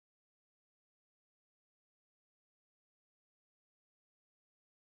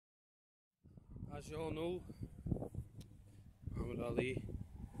As you all know, Muhammad Ali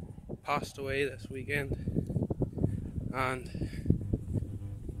passed away this weekend, and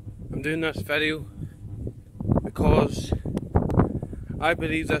I'm doing this video because I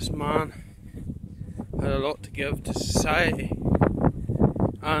believe this man had a lot to give to society,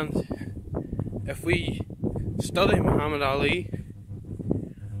 and if we study Muhammad Ali,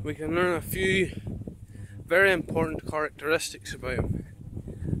 we can learn a few very important characteristics about him,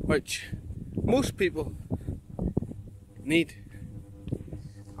 which most people need.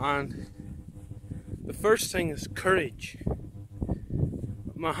 And the first thing is courage.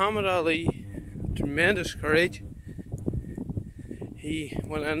 Muhammad Ali, tremendous courage. He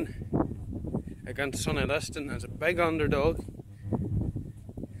went in against Sonny Liston as a big underdog.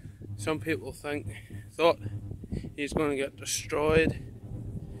 Some people thought he's going to get destroyed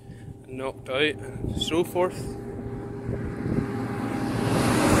and knocked out and so forth.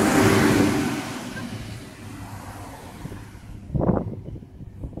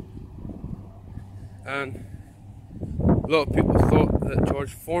 And a lot of people thought that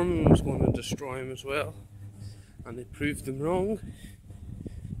George Foreman was going to destroy him as well, and they proved them wrong.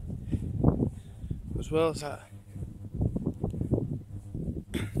 As well as that,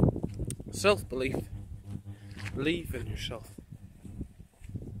 self-belief. Believe in yourself.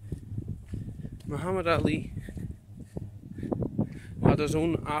 Muhammad Ali had his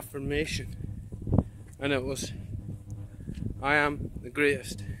own affirmation, and it was, "I am the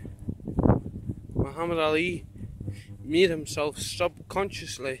greatest." Muhammad Ali made himself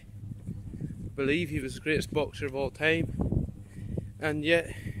subconsciously believe he was the greatest boxer of all time, and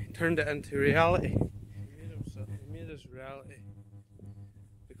yet turned it into reality. He made his reality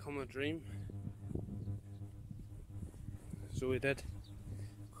become a dream. So he did,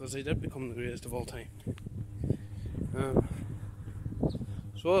 because he did become the greatest of all time.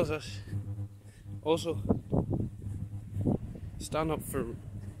 As well as this, also stand up for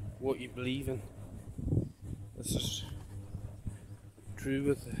what you believe in. This is true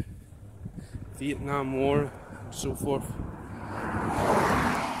with the Vietnam War and so forth.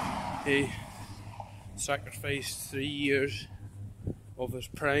 He sacrificed 3 years of his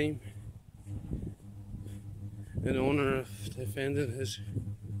prime in honour of defending his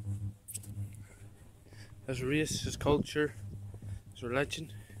race, his culture, his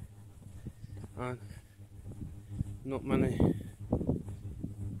religion, and not many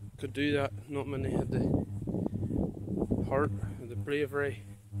could do that. Not many had the heart or the bravery,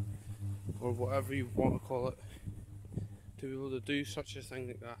 or whatever you want to call it, to be able to do such a thing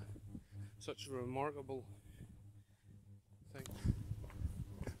like that. Such a remarkable thing.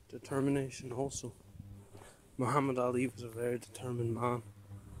 Determination also. Muhammad Ali was a very determined man.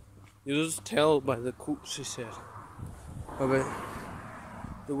 You just tell by the quotes he said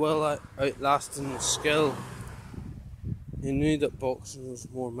about the will outlasting the skill. He knew that boxing was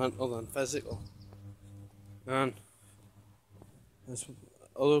more mental than physical. And as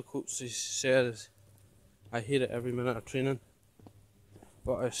other quotes he said is, "I hated every minute of training,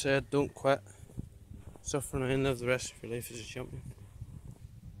 but I said don't quit, suffer now and live the rest of your life as a champion."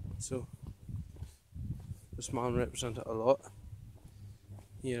 So this man represented a lot.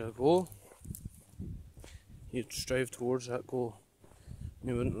 He had a goal. He'd strive towards that goal.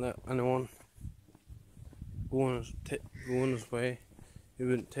 He wouldn't let anyone go on his way. He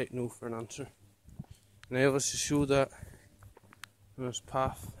wouldn't take no for an answer. And he obviously showed that on his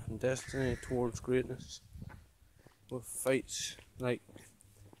path and destiny towards greatness, with fights like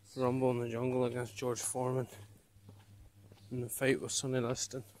Rumble in the Jungle against George Foreman, and the fight with Sonny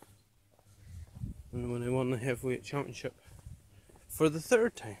Liston, and when he won the heavyweight championship for the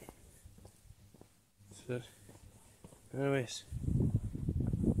 3rd time. So, anyways,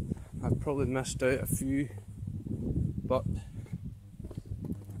 I've probably missed out a few, but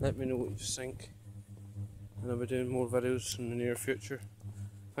let me know what you think, and I'll be doing more videos in the near future.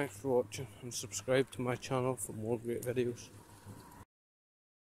 Thanks for watching, and subscribe to my channel for more great videos.